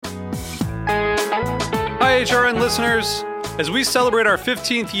HRN listeners. As we celebrate our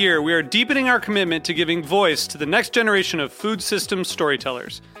 15th year, we are deepening our commitment to giving voice to the next generation of food systems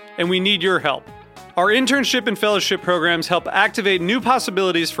storytellers, and we need your help. Our internship and fellowship programs help activate new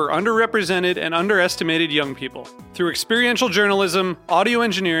possibilities for underrepresented and underestimated young people through experiential journalism, audio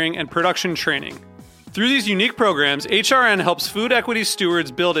engineering, and production training. Through these unique programs, HRN helps food equity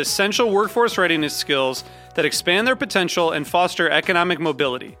stewards build essential workforce readiness skills that expand their potential and foster economic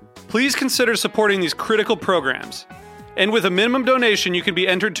mobility. Please consider supporting these critical programs. And with a minimum donation, you can be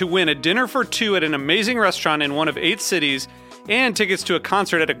entered to win a dinner for two at an amazing restaurant in one of 8 cities and tickets to a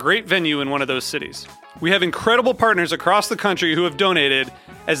concert at a great venue in one of those cities. We have incredible partners across the country who have donated,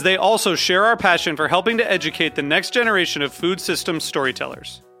 as they also share our passion for helping to educate the next generation of food systems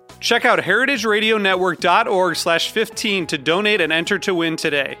storytellers. Check out heritageradionetwork.org/15 to donate and enter to win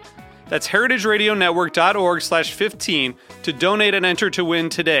today. That's heritageradionetwork.org/15 to donate and enter to win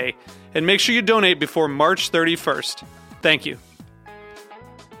today. And make sure you donate before March 31st. Thank you.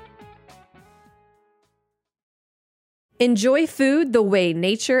 Enjoy food the way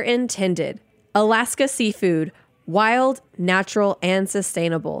nature intended. Alaska Seafood. Wild, natural, and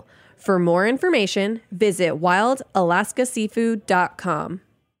sustainable. For more information, visit wildalaskaseafood.com.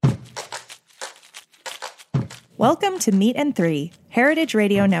 Welcome to Meat and Three, Heritage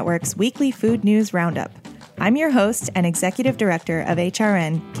Radio Network's weekly food news roundup. I'm your host and executive director of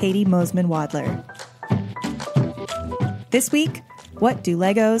HRN, Katie Mosman-Wadler. This week, what do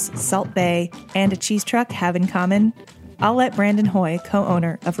Legos, Salt Bae, and a cheese truck have in common? I'll let Brandon Hoy,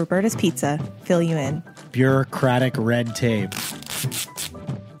 co-owner of Roberta's Pizza, fill you in. Bureaucratic red tape.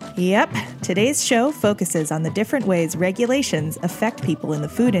 Yep, today's show focuses on the different ways regulations affect people in the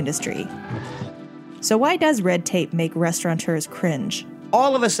food industry. So why does red tape make restaurateurs cringe?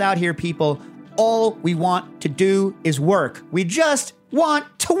 All of us out here, people, all we want to do is work. We just want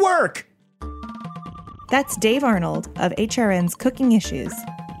to work. That's Dave Arnold of HRN's Cooking Issues.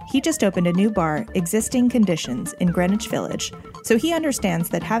 He just opened a new bar, Existing Conditions, in Greenwich Village, so he understands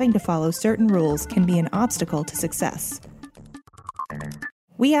that having to follow certain rules can be an obstacle to success.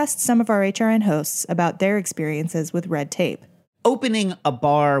 We asked some of our HRN hosts about their experiences with red tape. Opening a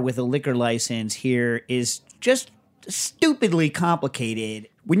bar with a liquor license here is just stupidly complicated.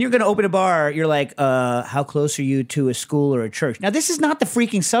 When you're going to open a bar, you're like, how close are you to a school or a church? Now, this is not the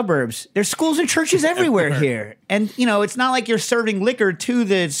freaking suburbs. There's schools and churches everywhere here. And, it's not like you're serving liquor to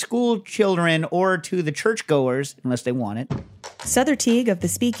the school children or to the churchgoers, unless they want it. Souther Teague of the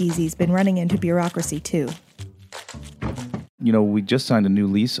Speakeasy's been running into bureaucracy, too. We just signed a new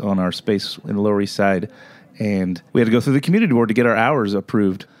lease on our space in the Lower East Side, and we had to go through the community board to get our hours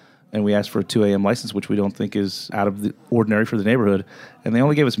approved. And we asked for a 2 a.m. license, which we don't think is out of the ordinary for the neighborhood. And they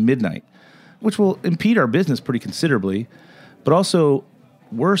only gave us midnight, which will impede our business pretty considerably. But also,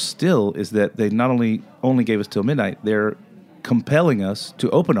 worse still is that they not only gave us till midnight, they're compelling us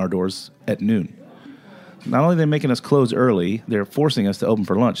to open our doors at noon. Not only are they making us close early, they're forcing us to open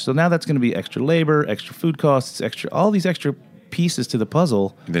for lunch. So now that's going to be extra labor, extra food costs, all these extra pieces to the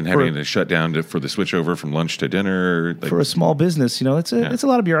puzzle. And then having to shut down for the switch over from lunch to dinner. For a small business, it's a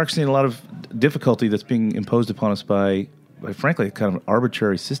lot of bureaucracy and a lot of difficulty that's being imposed upon us by frankly, kind of an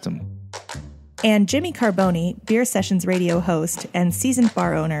arbitrary system. And Jimmy Carboni, Beer Sessions radio host and seasoned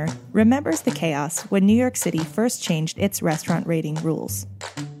bar owner, remembers the chaos when New York City first changed its restaurant rating rules.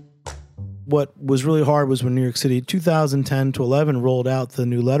 What was really hard was when New York City 2010 to 11 rolled out the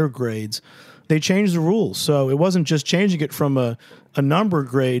new letter grades. They changed the rules. So it wasn't just changing it from a number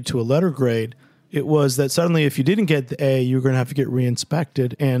grade to a letter grade. It was that suddenly if you didn't get the A, you were going to have to get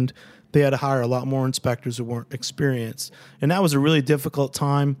re-inspected, and they had to hire a lot more inspectors who weren't experienced. And that was a really difficult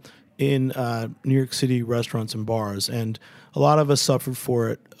time in New York City restaurants and bars, and a lot of us suffered for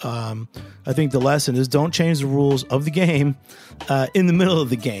it. I think the lesson is don't change the rules of the game in the middle of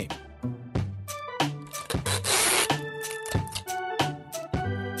the game.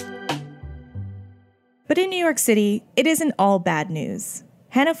 But in New York City, it isn't all bad news.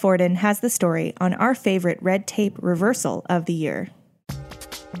 Hannah Forden has the story on our favorite red tape reversal of the year.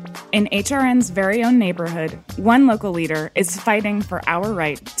 In HRN's very own neighborhood, one local leader is fighting for our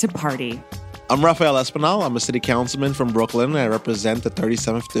right to party. I'm Rafael Espinal. I'm a city councilman from Brooklyn. I represent the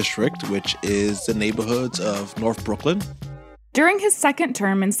 37th District, which is the neighborhoods of North Brooklyn. During his second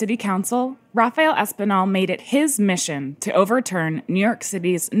term in city council, Rafael Espinal made it his mission to overturn New York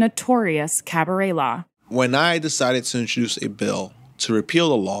City's notorious cabaret law. When I decided to introduce a bill to repeal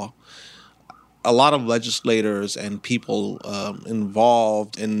the law, a lot of legislators and people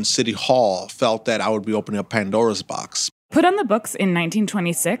involved in City Hall felt that I would be opening a Pandora's box. Put on the books in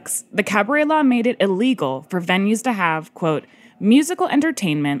 1926, the cabaret law made it illegal for venues to have, quote, musical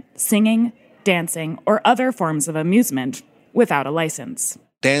entertainment, singing, dancing, or other forms of amusement without a license.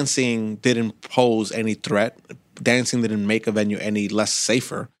 Dancing didn't pose any threat. Dancing didn't make a venue any less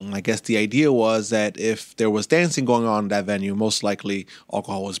safer. And I guess the idea was that if there was dancing going on in that venue, most likely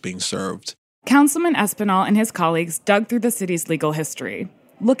alcohol was being served. Councilman Espinal and his colleagues dug through the city's legal history,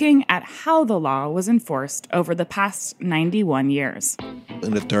 looking at how the law was enforced over the past 91 years.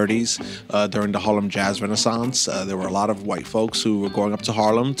 In the 30s, during the Harlem Jazz Renaissance, there were a lot of white folks who were going up to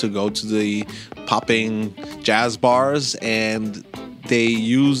Harlem to go to the popping jazz bars, and they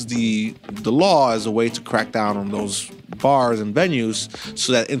used the law as a way to crack down on those bars and venues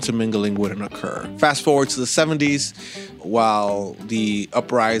so that intermingling wouldn't occur. Fast forward to the 70s, while the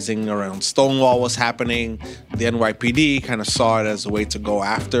uprising around Stonewall was happening, the NYPD kind of saw it as a way to go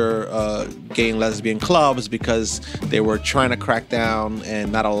after gay and lesbian clubs because they were trying to crack down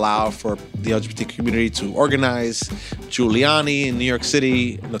and not allow for the LGBT community to organize. Giuliani in New York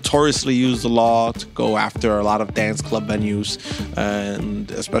City notoriously used the law to go after a lot of dance club venues, and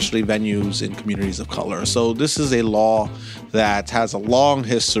especially venues in communities of color. So this is a law that has a long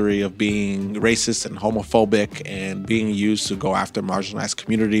history of being racist and homophobic and being used to go after marginalized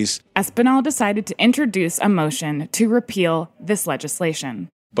communities. Espinal decided to introduce a motion to repeal this legislation.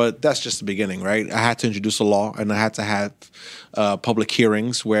 But that's just the beginning, right? I had to introduce a law, and I had to have public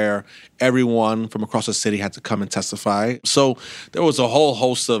hearings where everyone from across the city had to come and testify. So there was a whole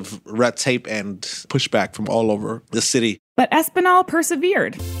host of red tape and pushback from all over the city. But Espinal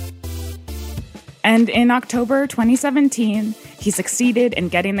persevered. And in October 2017, he succeeded in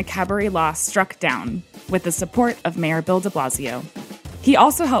getting the cabaret law struck down with the support of Mayor Bill de Blasio. He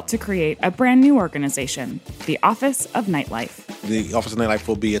also helped to create a brand new organization, the Office of Nightlife. The Office of Nightlife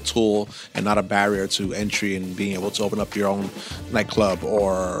will be a tool and not a barrier to entry and being able to open up your own nightclub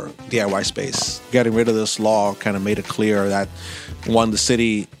or DIY space. Getting rid of this law kind of made it clear that, one, the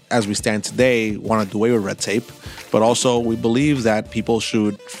city, as we stand today, wanted to do away with red tape, but also we believe that people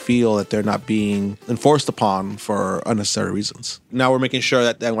should feel that they're not being enforced upon for unnecessary reasons. Now we're making sure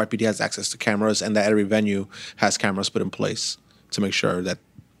that the NYPD has access to cameras and that every venue has cameras put in place to make sure that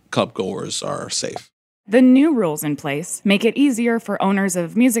club goers are safe. The new rules in place make it easier for owners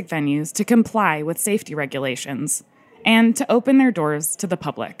of music venues to comply with safety regulations and to open their doors to the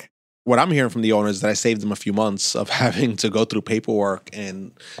public. What I'm hearing from the owners is that I saved them a few months of having to go through paperwork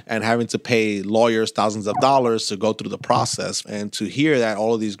and having to pay lawyers thousands of dollars to go through the process. And to hear that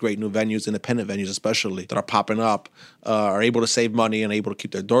all of these great new venues, independent venues especially, that are popping up, are able to save money and able to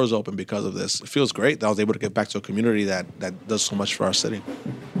keep their doors open because of this, it feels great that I was able to give back to a community that does so much for our city.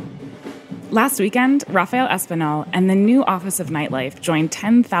 Last weekend, Rafael Espinal and the new Office of Nightlife joined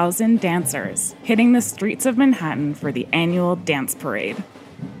 10,000 dancers hitting the streets of Manhattan for the annual dance parade.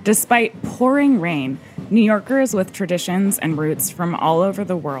 Despite pouring rain, New Yorkers with traditions and roots from all over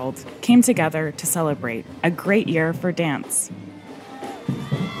the world came together to celebrate a great year for dance.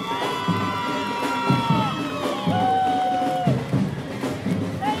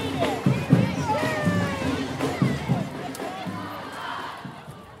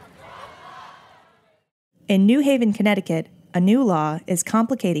 In New Haven, Connecticut, a new law is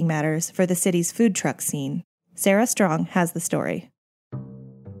complicating matters for the city's food truck scene. Sarah Strong has the story.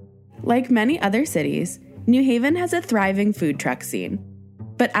 Like many other cities, New Haven has a thriving food truck scene.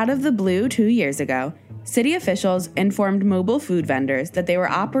 But out of the blue 2 years ago, city officials informed mobile food vendors that they were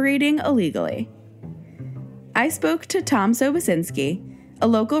operating illegally. I spoke to Tom Sobosinski, a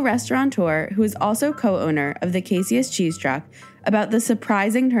local restaurateur who is also co-owner of the Casius Cheese Truck, about the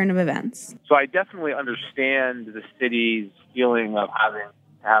surprising turn of events. So I definitely understand the city's feeling of having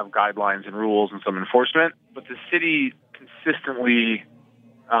to have guidelines and rules and some enforcement, but the city consistently,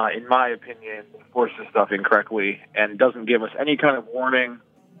 in my opinion, enforces stuff incorrectly and doesn't give us any kind of warning.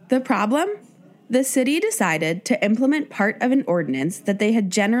 The problem? The city decided to implement part of an ordinance that they had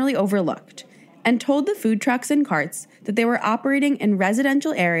generally overlooked and told the food trucks and carts that they were operating in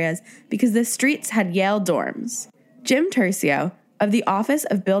residential areas because the streets had Yale dorms. Jim Tercio, of the Office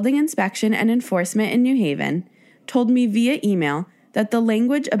of Building Inspection and Enforcement in New Haven, told me via email that the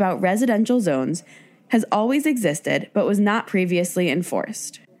language about residential zones has always existed but was not previously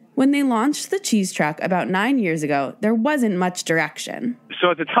enforced. When they launched the cheese truck about 9 years ago, there wasn't much direction. So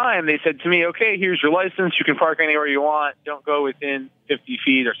at the time, they said to me, okay, here's your license. You can park anywhere you want. Don't go within 50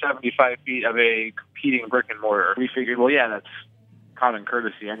 feet or 75 feet of a competing brick and mortar. We figured, well, yeah, that's common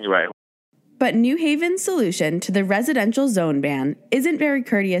courtesy anyway. But New Haven's solution to the residential zone ban isn't very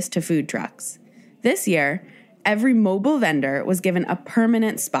courteous to food trucks. This year, every mobile vendor was given a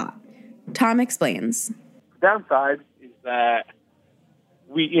permanent spot. Tom explains. The downside is that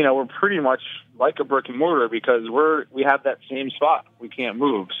we're pretty much like a brick and mortar because we have that same spot. We can't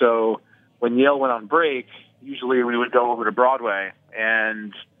move. So when Yale went on break, usually we would go over to Broadway,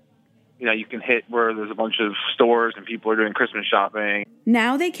 and you can hit where there's a bunch of stores and people are doing Christmas shopping.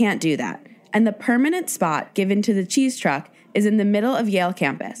 Now they can't do that, and the permanent spot given to the cheese truck is in the middle of Yale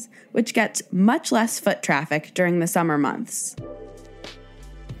campus, which gets much less foot traffic during the summer months.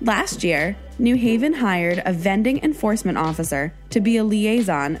 Last year, New Haven hired a vending enforcement officer to be a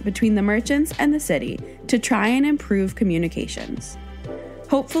liaison between the merchants and the city to try and improve communications.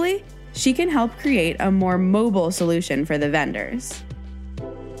 Hopefully, she can help create a more mobile solution for the vendors.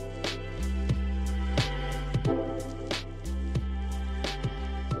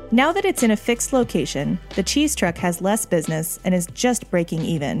 Now that it's in a fixed location, the cheese truck has less business and is just breaking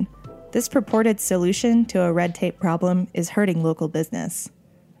even. This purported solution to a red tape problem is hurting local business.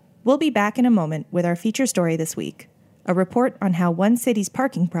 We'll be back in a moment with our feature story this week, a report on how one city's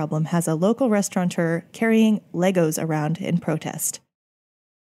parking problem has a local restaurateur carrying Legos around in protest.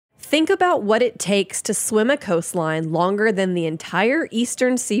 Think about what it takes to swim a coastline longer than the entire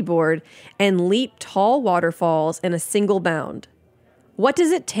eastern seaboard and leap tall waterfalls in a single bound. What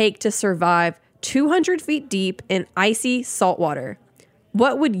does it take to survive 200 feet deep in icy saltwater?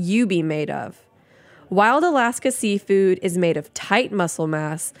 What would you be made of? Wild Alaska seafood is made of tight muscle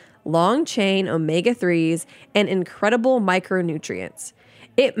mass, long-chain omega-3s, and incredible micronutrients.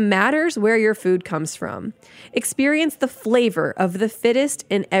 It matters where your food comes from. Experience the flavor of the fittest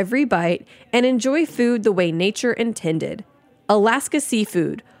in every bite and enjoy food the way nature intended. Alaska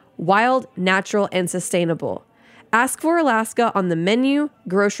seafood, wild, natural, and sustainable. Ask for Alaska on the menu,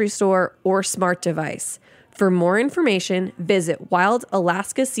 grocery store, or smart device. For more information, visit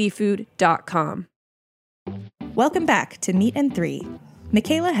wildalaskaseafood.com. Welcome back to Meat and Three.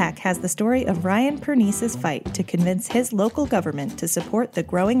 Michaela Heck has the story of Ryan Pernice's fight to convince his local government to support the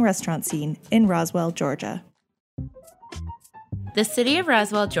growing restaurant scene in Roswell, Georgia. The city of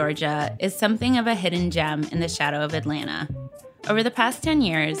Roswell, Georgia, is something of a hidden gem in the shadow of Atlanta. Over the past 10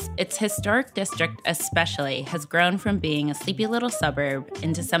 years, its historic district especially has grown from being a sleepy little suburb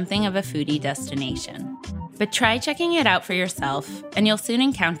into something of a foodie destination. But try checking it out for yourself, and you'll soon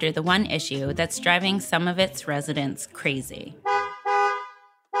encounter the one issue that's driving some of its residents crazy.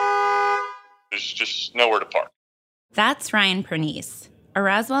 There's just nowhere to park. That's Ryan Pernice, a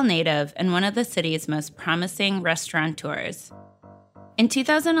Roswell native and one of the city's most promising restaurateurs. In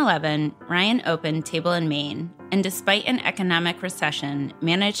 2011, Ryan opened Table & Main, and despite an economic recession,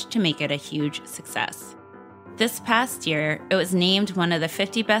 managed to make it a huge success. This past year, it was named one of the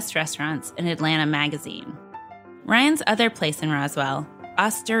 50 best restaurants in Atlanta magazine. Ryan's other place in Roswell,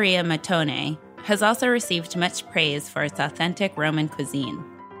 Osteria Matone, has also received much praise for its authentic Roman cuisine.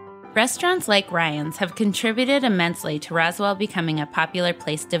 Restaurants like Ryan's have contributed immensely to Roswell becoming a popular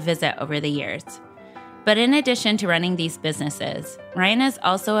place to visit over the years. But in addition to running these businesses, Ryan is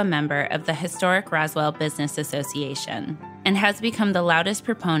also a member of the historic Roswell Business Association and has become the loudest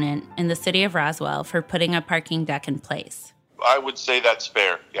proponent in the city of Roswell for putting a parking deck in place. I would say that's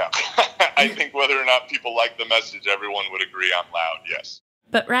fair, yeah. I think whether or not people like the message, everyone would agree I'm loud, yes.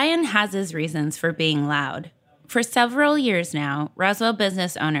 But Ryan has his reasons for being loud. For several years now, Roswell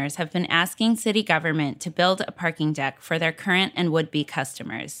business owners have been asking city government to build a parking deck for their current and would-be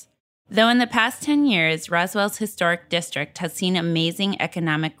customers. Though in the past 10 years, Roswell's historic district has seen amazing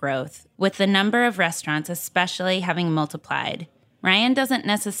economic growth, with the number of restaurants especially having multiplied, Ryan doesn't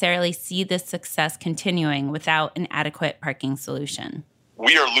necessarily see this success continuing without an adequate parking solution.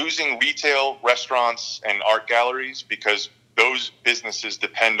 We are losing retail, restaurants, and art galleries because those businesses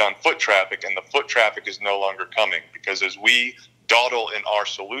depend on foot traffic, and the foot traffic is no longer coming because as we dawdle in our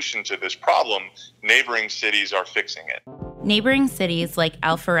solution to this problem, neighboring cities are fixing it. Neighboring cities like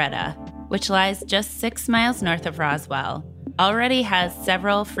Alpharetta, which lies just 6 miles north of Roswell, already has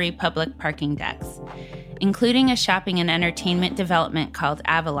several free public parking decks, including a shopping and entertainment development called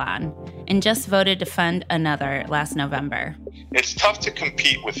Avalon, and just voted to fund another last November. It's tough to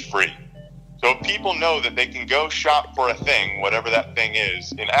compete with free. So if people know that they can go shop for a thing, whatever that thing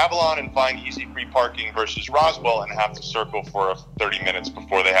is, in Avalon and find easy free parking versus Roswell and have to circle for 30 minutes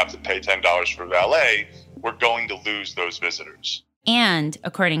before they have to pay $10 for valet, we're going to lose those visitors. And,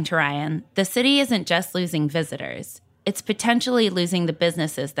 according to Ryan, the city isn't just losing visitors. It's potentially losing the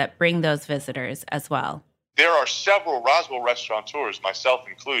businesses that bring those visitors as well. There are several Roswell restaurateurs, myself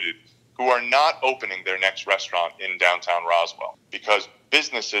included, who are not opening their next restaurant in downtown Roswell because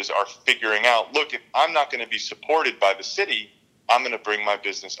businesses are figuring out, look, if I'm not going to be supported by the city, I'm going to bring my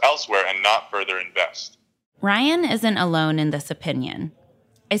business elsewhere and not further invest. Ryan isn't alone in this opinion.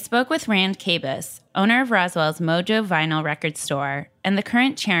 I spoke with Rand Cabus, owner of Roswell's Mojo Vinyl Record Store and the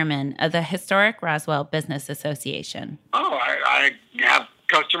current chairman of the historic Roswell Business Association. I have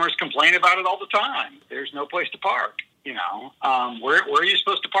customers complain about it all the time. There's no place to park. Where are you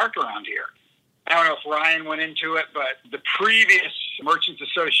supposed to park around here? I don't know if Ryan went into it, but the previous Merchants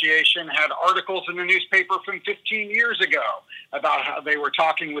Association had articles in the newspaper from 15 years ago about how they were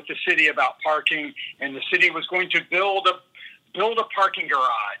talking with the city about parking, and the city was going to build a parking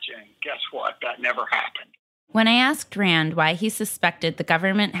garage. And guess what? That never happened. When I asked Rand why he suspected the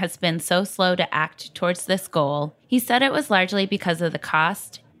government has been so slow to act towards this goal, he said it was largely because of the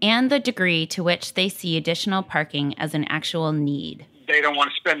cost and the degree to which they see additional parking as an actual need. They don't want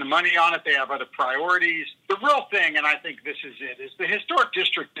to spend the money on it. They have other priorities. The real thing, and I think this is it, is the historic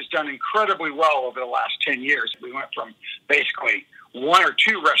district has done incredibly well over the last 10 years. We went from basically 1 or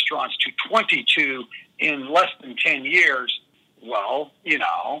 2 restaurants to 22 in less than 10 years. Well,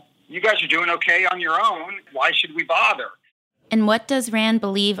 you guys are doing okay on your own. Why should we bother? And what does Rand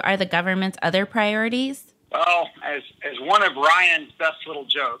believe are the government's other priorities? Well, as one of Ryan's best little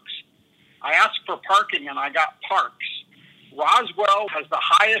jokes, I asked for parking and I got parks. Roswell has the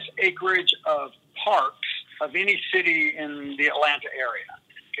highest acreage of parks of any city in the Atlanta area.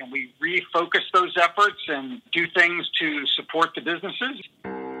 Can we refocus those efforts and do things to support the businesses?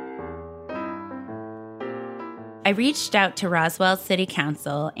 I reached out to Roswell City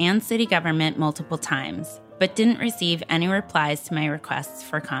Council and city government multiple times, but didn't receive any replies to my requests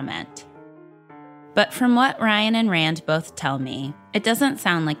for comment. But from what Ryan and Rand both tell me, it doesn't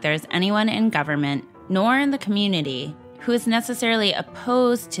sound like there's anyone in government, nor in the community, who is necessarily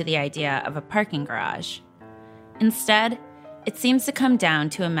opposed to the idea of a parking garage. Instead, it seems to come down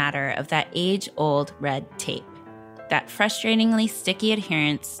to a matter of that age-old red tape. That frustratingly sticky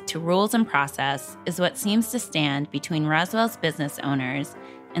adherence to rules and process is what seems to stand between Roswell's business owners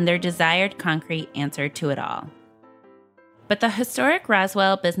and their desired concrete answer to it all. But the Historic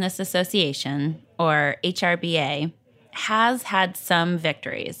Roswell Business Association, or HRBA, has had some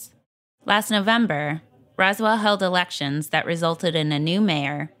victories. Last November, Roswell held elections that resulted in a new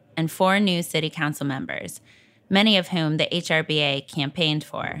mayor and 4 new city council members, many of whom the HRBA campaigned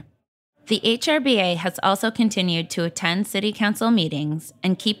for. The HRBA has also continued to attend city council meetings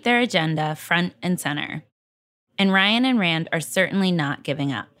and keep their agenda front and center. And Ryan and Rand are certainly not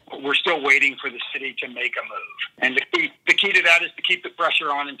giving up. We're still waiting for the city to make a move. And the key to that is to keep the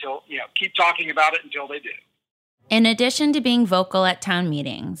pressure on until, keep talking about it until they do. In addition to being vocal at town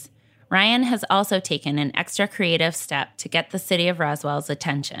meetings, Ryan has also taken an extra creative step to get the city of Roswell's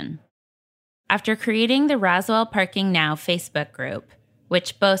attention. After creating the Roswell Parking Now Facebook group,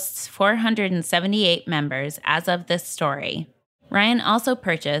 which boasts 478 members as of this story, Ryan also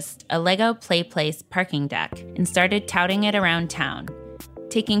purchased a Lego Play Place parking deck and started touting it around town,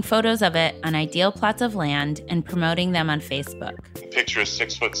 taking photos of it on ideal plots of land and promoting them on Facebook. Picture a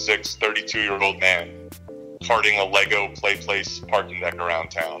 6'6", 32-year-old man carting a Lego Play Place parking deck around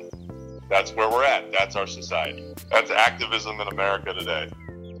town. That's where we're at. That's our society. That's activism in America today.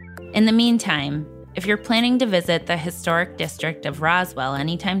 In the meantime, if you're planning to visit the historic district of Roswell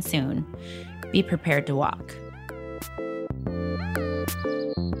anytime soon, be prepared to walk.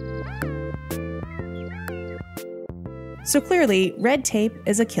 So clearly, red tape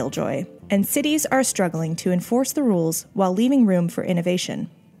is a killjoy, and cities are struggling to enforce the rules while leaving room for innovation.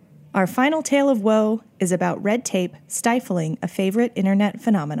 Our final tale of woe is about red tape stifling a favorite internet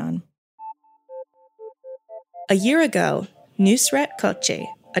phenomenon. A year ago, Nusret Koçi,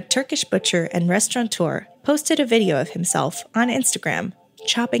 a Turkish butcher and restaurateur, posted a video of himself on Instagram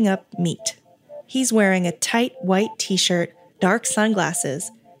chopping up meat. He's wearing a tight white t-shirt, dark sunglasses,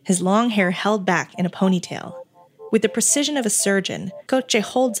 his long hair held back in a ponytail. With the precision of a surgeon, Koçi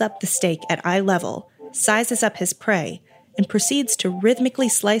holds up the steak at eye level, sizes up his prey, and proceeds to rhythmically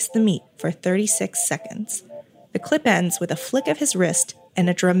slice the meat for 36 seconds. The clip ends with a flick of his wrist and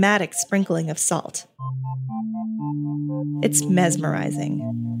a dramatic sprinkling of salt. It's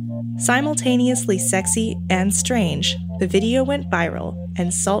mesmerizing. Simultaneously sexy and strange, the video went viral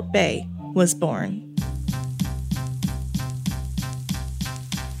and Salt Bae was born.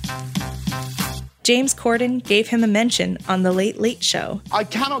 James Corden gave him a mention on The Late Late Show. I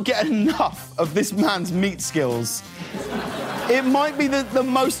cannot get enough of this man's meat skills. It might be the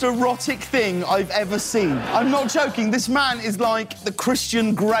most erotic thing I've ever seen. I'm not joking, this man is like the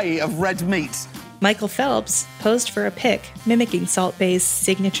Christian Grey of red meat. Michael Phelps posed for a pic mimicking Salt Bae's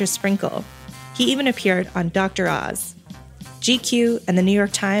signature sprinkle. He even appeared on Dr. Oz. GQ and the New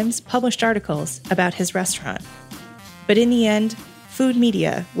York Times published articles about his restaurant. But in the end, food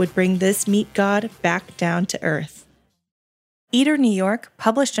media would bring this meat god back down to earth. Eater New York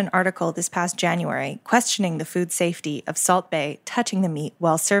published an article this past January questioning the food safety of Salt Bae touching the meat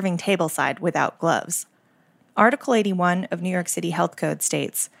while serving tableside without gloves. Article 81 of New York City Health Code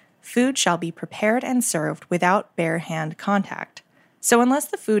states, food shall be prepared and served without bare hand contact. So unless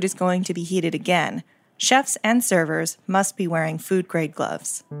the food is going to be heated again, chefs and servers must be wearing food-grade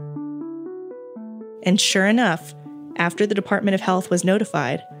gloves. And sure enough, after the Department of Health was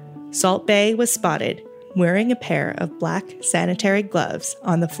notified, Salt Bae was spotted wearing a pair of black sanitary gloves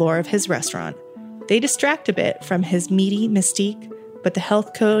on the floor of his restaurant. They distract a bit from his meaty mystique, but the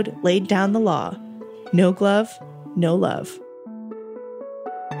health code laid down the law. No glove, no love.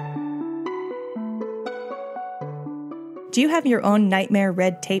 Do you have your own nightmare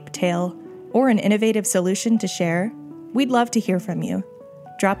red tape tale or an innovative solution to share? We'd love to hear from you.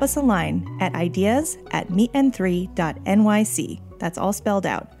 Drop us a line at ideas@meetn3.nyc. That's all spelled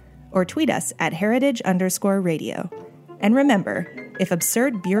out. Or tweet us at heritage_radio. And remember, if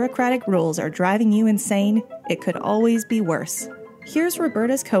absurd bureaucratic rules are driving you insane, it could always be worse. Here's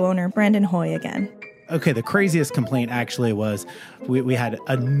Roberta's co-owner, Brandon Hoy, again. Okay, the craziest complaint actually was we had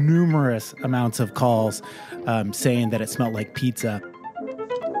numerous amounts of calls saying that it smelled like pizza.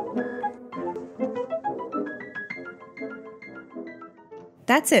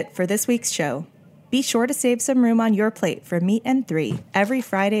 That's it for this week's show. Be sure to save some room on your plate for Meat and 3 every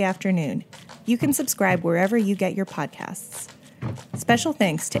Friday afternoon. You can subscribe wherever you get your podcasts. Special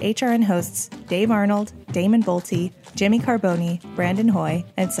thanks to HRN hosts Dave Arnold, Damon Bolte, Jimmy Carboni, Brandon Hoy,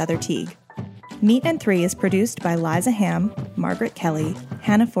 and Souther Teague. Meat and 3 is produced by Liza Ham, Margaret Kelly,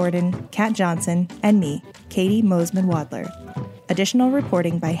 Hannah Forden, Kat Johnson, and me, Katie Mosman-Wadler. Additional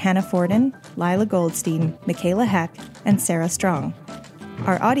reporting by Hannah Forden, Lila Goldstein, Michaela Heck, and Sarah Strong.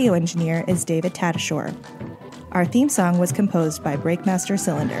 Our audio engineer is David Tadashore. Our theme song was composed by Breakmaster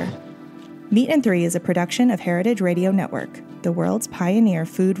Cylinder. Meat and 3 is a production of Heritage Radio Network, the world's pioneer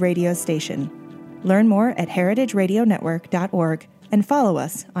food radio station. Learn more at heritageradionetwork.org and follow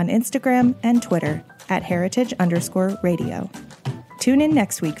us on Instagram and Twitter at heritage_radio. Tune in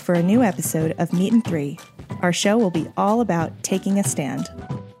next week for a new episode of Meat and 3. Our show will be all about taking a stand.